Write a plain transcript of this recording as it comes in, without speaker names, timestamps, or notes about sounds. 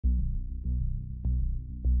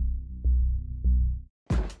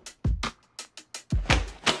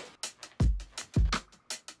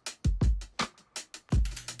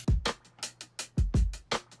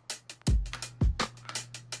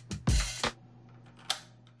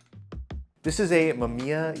This is a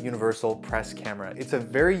Mamiya universal press camera. It's a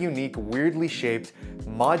very unique, weirdly shaped,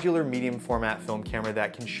 modular medium format film camera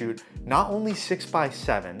that can shoot not only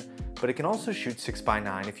 6x7, but it can also shoot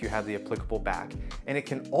 6x9 if you have the applicable back. And it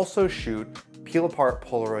can also shoot peel apart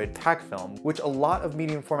Polaroid pack film, which a lot of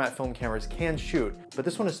medium format film cameras can shoot, but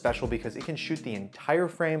this one is special because it can shoot the entire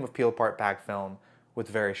frame of peel apart pack film with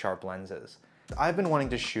very sharp lenses. I've been wanting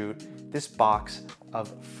to shoot this box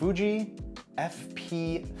of Fuji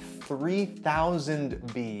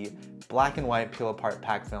FP3000B black and white peel apart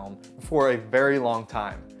pack film for a very long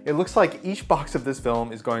time. It looks like each box of this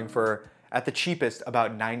film is going for, at the cheapest,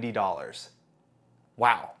 about $90.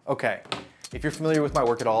 Wow, okay. If you're familiar with my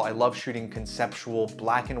work at all, I love shooting conceptual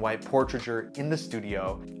black and white portraiture in the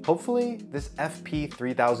studio. Hopefully this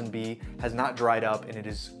FP3000B has not dried up and it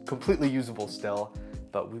is completely usable still,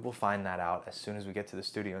 but we will find that out as soon as we get to the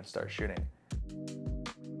studio and start shooting.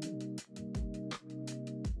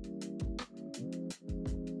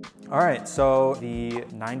 All right, so the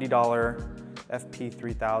 $90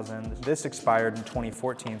 FP3000, this expired in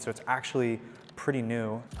 2014, so it's actually pretty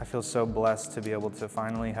new. I feel so blessed to be able to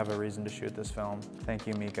finally have a reason to shoot this film. Thank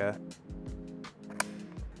you, Mika.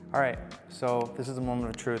 All right, so this is a moment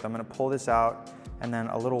of truth. I'm gonna pull this out and then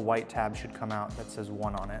a little white tab should come out that says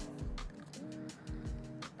 1 on it.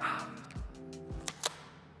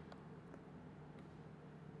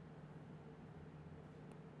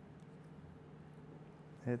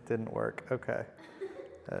 It didn't work, okay.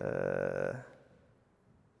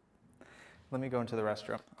 Let me go into the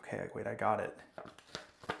restroom. Okay, wait, I got it.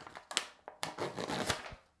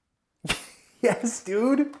 Yes,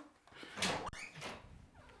 dude.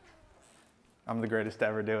 I'm the greatest to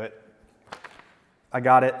ever do it. I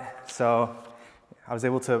got it, so I was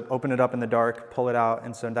able to open it up in the dark, pull it out,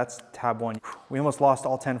 and so that's tab 1. We almost lost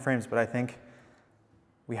all 10 frames, but I think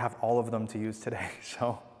we have all of them to use today,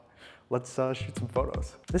 so let's shoot some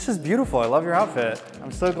photos. This is beautiful, I love your outfit.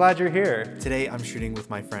 I'm so glad you're here. Today I'm shooting with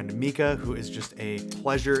my friend Mika, who is just a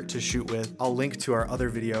pleasure to shoot with. I'll link to our other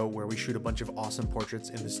video where we shoot a bunch of awesome portraits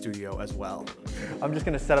in the studio as well. I'm just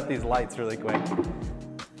gonna set up these lights really quick.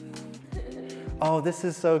 Oh, this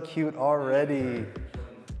is so cute already.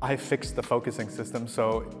 I fixed the focusing system,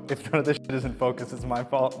 so if none of this shit isn't focused, it's my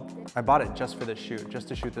fault. I bought it just for this shoot, just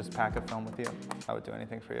to shoot this pack of film with you. I would do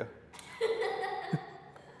anything for you.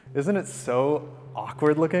 Isn't it so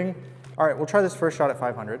awkward looking? All right, we'll try this first shot at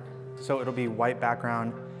 500. So it'll be white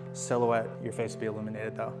background, silhouette. Your face will be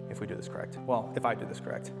illuminated though, if we do this correct. Well, if I do this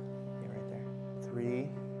correct. Okay, right there. 3,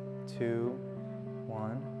 2,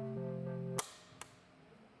 1.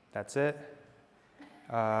 That's it.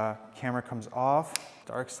 Camera comes off.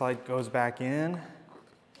 Dark slide goes back in.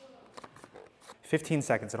 15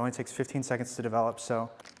 seconds. It only takes 15 seconds to develop, so.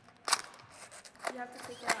 You have to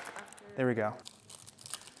take it out after. There we go.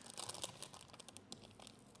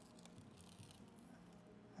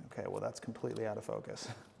 Okay, well that's completely out of focus.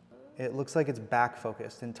 It looks like it's back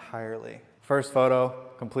focused entirely. First photo,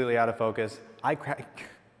 completely out of focus. I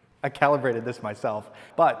calibrated this myself,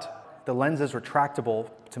 but the lens is retractable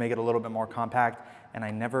to make it a little bit more compact, and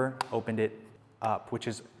I never opened it up, which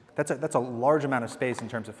is, that's a large amount of space in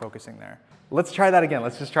terms of focusing there. Let's try that again.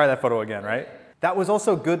 Let's just try that photo again, right? That was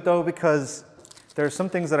also good though, because there are some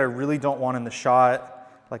things that I really don't want in the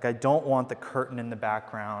shot. Like I don't want the curtain in the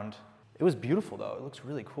background. It was beautiful though, it looks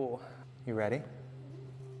really cool. You ready?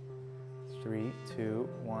 3, 2,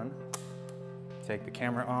 1. Take the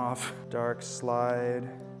camera off. Dark slide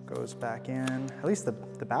goes back in. At least the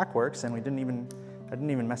back works, and I didn't even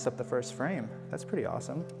mess up the first frame. That's pretty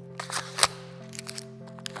awesome.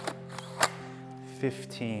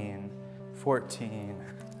 15, 14,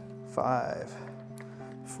 5,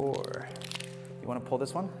 4. You wanna pull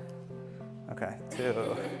this one? Okay,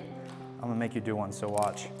 2. I'm gonna make you do one, so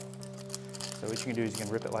watch. So what you can do is you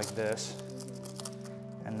can rip it like this,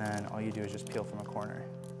 and then all you do is just peel from a corner.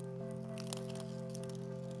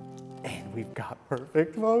 And we've got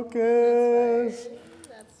perfect focus.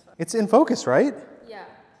 That's fine. It's in focus, right? Yeah.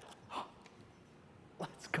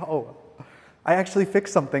 Let's go. I actually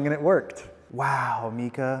fixed something and it worked. Wow,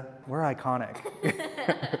 Mika, we're iconic.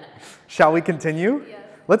 Shall we continue? Yes.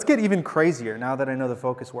 Let's get even crazier now that I know the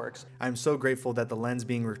focus works. I'm so grateful that the lens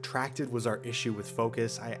being retracted was our issue with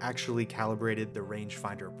focus. I actually calibrated the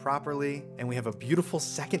rangefinder properly, and we have a beautiful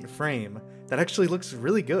second frame that actually looks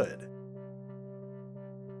really good.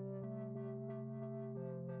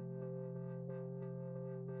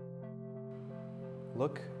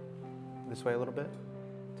 Look this way a little bit.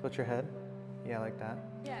 Tilt your head. Yeah, like that.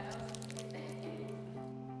 Yeah.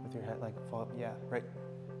 With your head like fall, yeah, right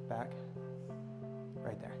back.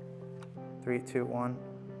 Right there. 3, 2, 1.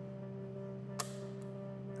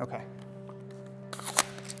 Okay.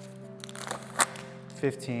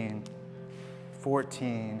 15,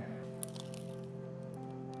 14.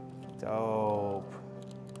 Dope.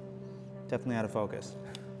 Definitely out of focus.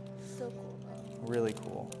 So cool. Really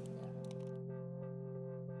cool.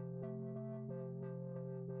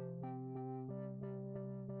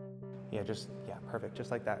 Yeah, perfect. Just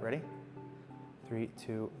like that. Ready? 3,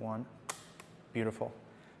 2, 1. Beautiful.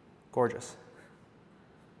 Gorgeous.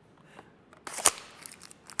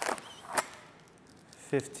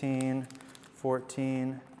 15,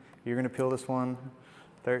 14. You're gonna peel this one.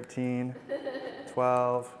 13,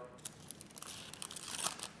 12.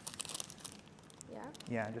 Yeah?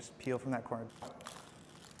 Yeah, just peel from that corner.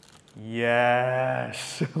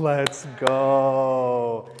 Yes, let's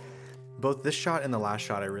go. Both this shot and the last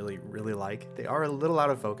shot I really like. They are a little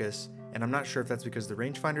out of focus, and I'm not sure if that's because the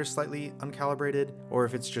rangefinder is slightly uncalibrated, or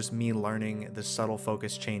if it's just me learning the subtle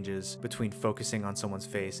focus changes between focusing on someone's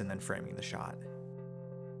face and then framing the shot.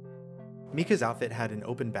 Mika's outfit had an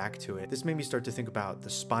open back to it. This made me start to think about the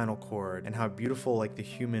spinal cord and how beautiful like the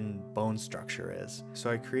human bone structure is. So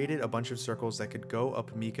I created a bunch of circles that could go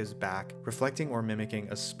up Mika's back, reflecting or mimicking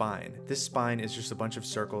a spine. This spine is just a bunch of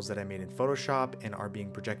circles that I made in Photoshop and are being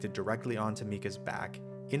projected directly onto Mika's back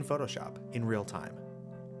in Photoshop in real time.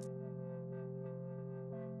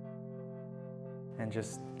 And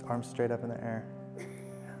just arms straight up in the air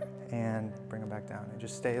and bring them back down and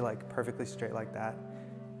just stay like perfectly straight like that.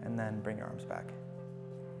 And then bring your arms back.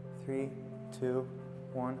 3, 2,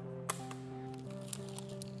 1.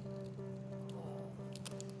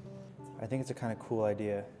 I think it's a kind of cool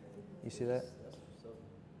idea. You see that?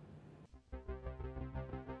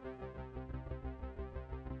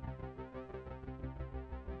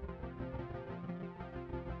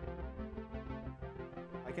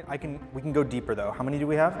 We can go deeper though. How many do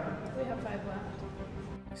we have? We have 5 left.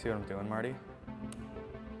 You see what I'm doing, Marty?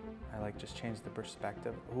 I like just changed the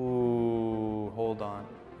perspective. Ooh, hold on.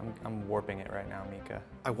 I'm warping it right now, Mika.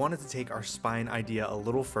 I wanted to take our spine idea a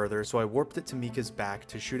little further, so I warped it to Mika's back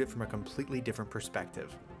to shoot it from a completely different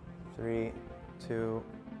perspective. 3, 2,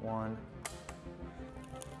 1.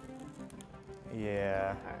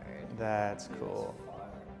 Yeah, that's cool.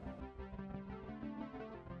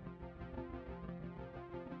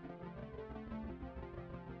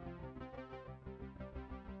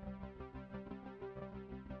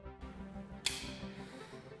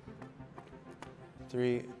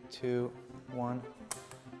 Three, 2, 1.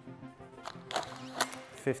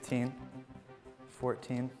 15,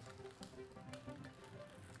 14.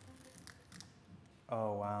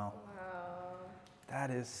 Oh, wow. Wow. That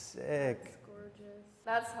is sick. That's gorgeous.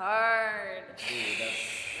 That's hard. Dude, that's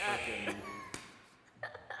freaking...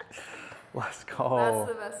 Let's go. That's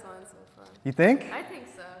the best one so far. You think? I think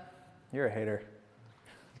so. You're a hater.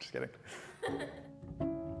 Just kidding.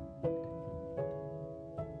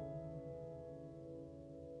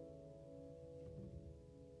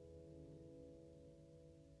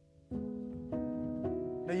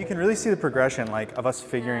 You can really see the progression, like, of us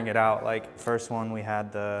figuring it out. Like, first one we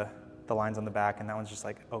had the lines on the back, and that one's just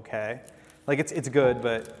like okay, like it's good,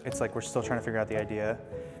 but it's like we're still trying to figure out the idea.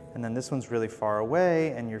 And then this one's really far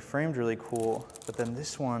away, and you're framed really cool. But then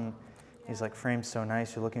this one is like framed so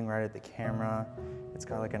nice. You're looking right at the camera. It's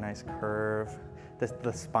got like a nice curve.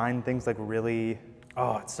 The spine thing's like really,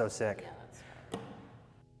 oh, it's so sick.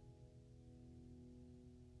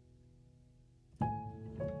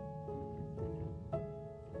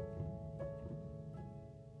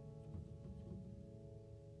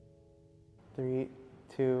 Three,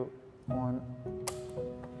 2, 1.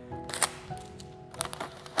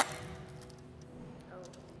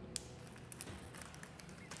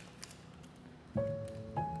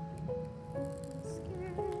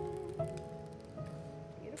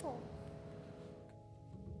 Beautiful.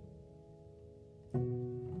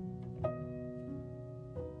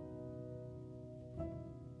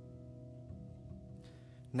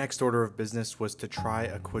 Next order of business was to try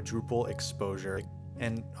a quadruple exposure,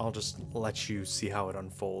 and I'll just let you see how it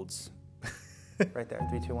unfolds. Right there,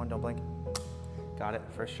 3, 2, 1, don't blink. Got it,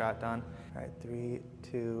 first shot done. All right, 3,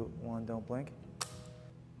 2, 1, don't blink.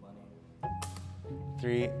 Money.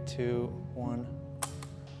 3, 2, 1.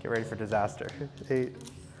 Get ready for disaster. 8,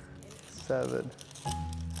 7,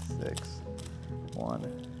 6,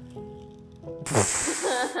 1.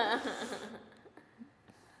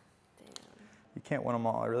 You can't win them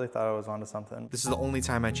all. I really thought I was onto something. This is the only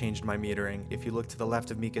time I changed my metering. If you look to the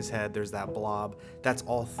left of Mika's head, there's that blob. That's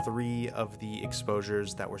all 3 of the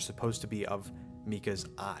exposures that were supposed to be of Mika's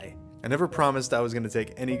eye. I never promised I was gonna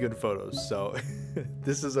take any good photos, so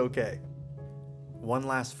this is okay. One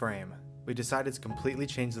last frame. We decided to completely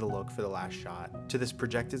change the look for the last shot to this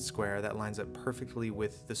projected square that lines up perfectly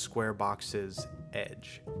with the square box's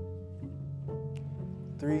edge.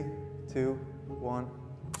 3, 2, 1.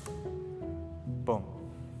 Boom.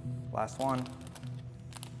 Last one.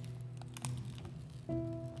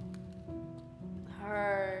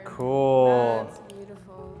 Hard. Cool. That's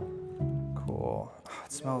beautiful. Cool. Oh,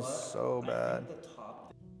 it smells so bad. The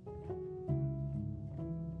top.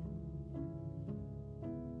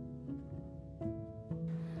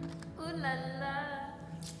 Ooh la la.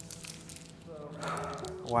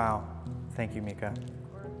 Wow. Thank you, Mika.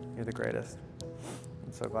 You're the greatest.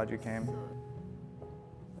 I'm so glad you came.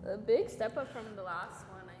 A big step up from the last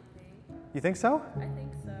one, I think. You think so? I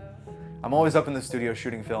think so. I'm always up in the studio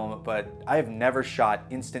shooting film, but I have never shot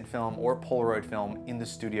instant film or Polaroid film in the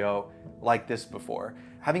studio like this before.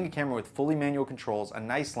 Having a camera with fully manual controls, a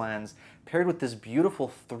nice lens, paired with this beautiful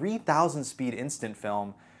 3000 speed instant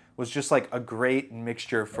film was just like a great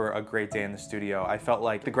mixture for a great day in the studio. I felt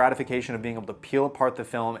like the gratification of being able to peel apart the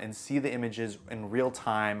film and see the images in real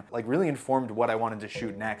time, like really informed what I wanted to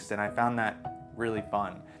shoot next, and I found that really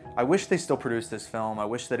fun. I wish they still produced this film. I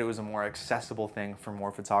wish that it was a more accessible thing for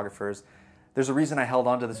more photographers. There's a reason I held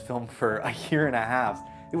on to this film for a year and a half.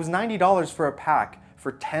 It was $90 for a pack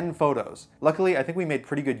for 10 photos. Luckily, I think we made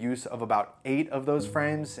pretty good use of about 8 of those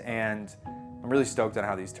frames, and I'm really stoked on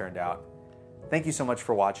how these turned out. Thank you so much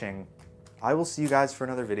for watching. I will see you guys for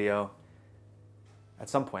another video at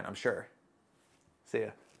some point, I'm sure. See ya.